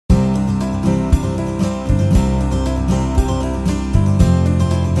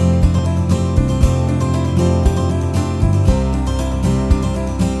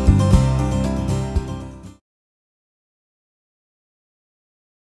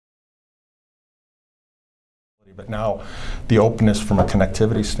But now the openness from a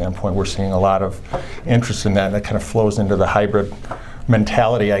connectivity standpoint, we're seeing a lot of interest in that, and that kind of flows into the hybrid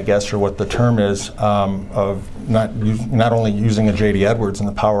mentality, I guess, or what the term is, of not only using a J.D. Edwards and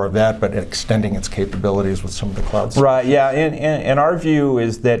the power of that, but extending its capabilities with some of the clouds. Right, yeah, and our view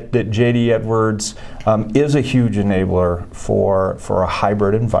is that J.D. Edwards is a huge enabler for a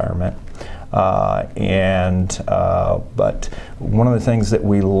hybrid environment. But one of the things that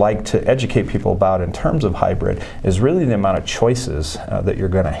we like to educate people about in terms of hybrid is really the amount of choices that you're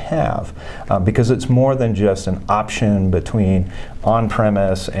going to have, because it's more than just an option between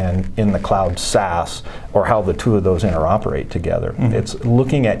on-premise and in the cloud SaaS, or how the two of those interoperate together. Mm-hmm. It's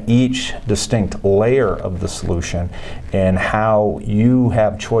looking at each distinct layer of the solution and how you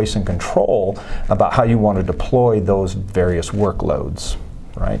have choice and control about how you want to deploy those various workloads.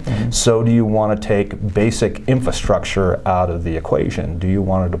 Right? Mm-hmm. So do you want to take basic infrastructure out of the equation? Do you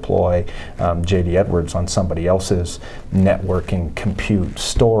want to deploy J.D. Edwards on somebody else's networking, compute,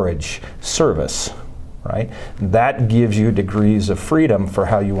 storage, service? Right? That gives you degrees of freedom for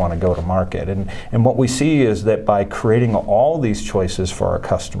how you want to go to market. And what we see is that by creating all these choices for our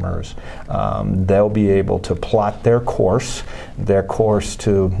customers, they'll be able to plot their course to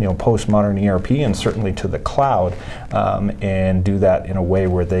postmodern ERP and certainly to the cloud, and do that in a way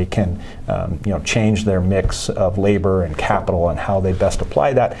where they can change their mix of labor and capital and how they best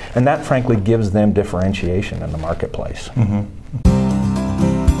apply that. And that frankly gives them differentiation in the marketplace. Mm-hmm.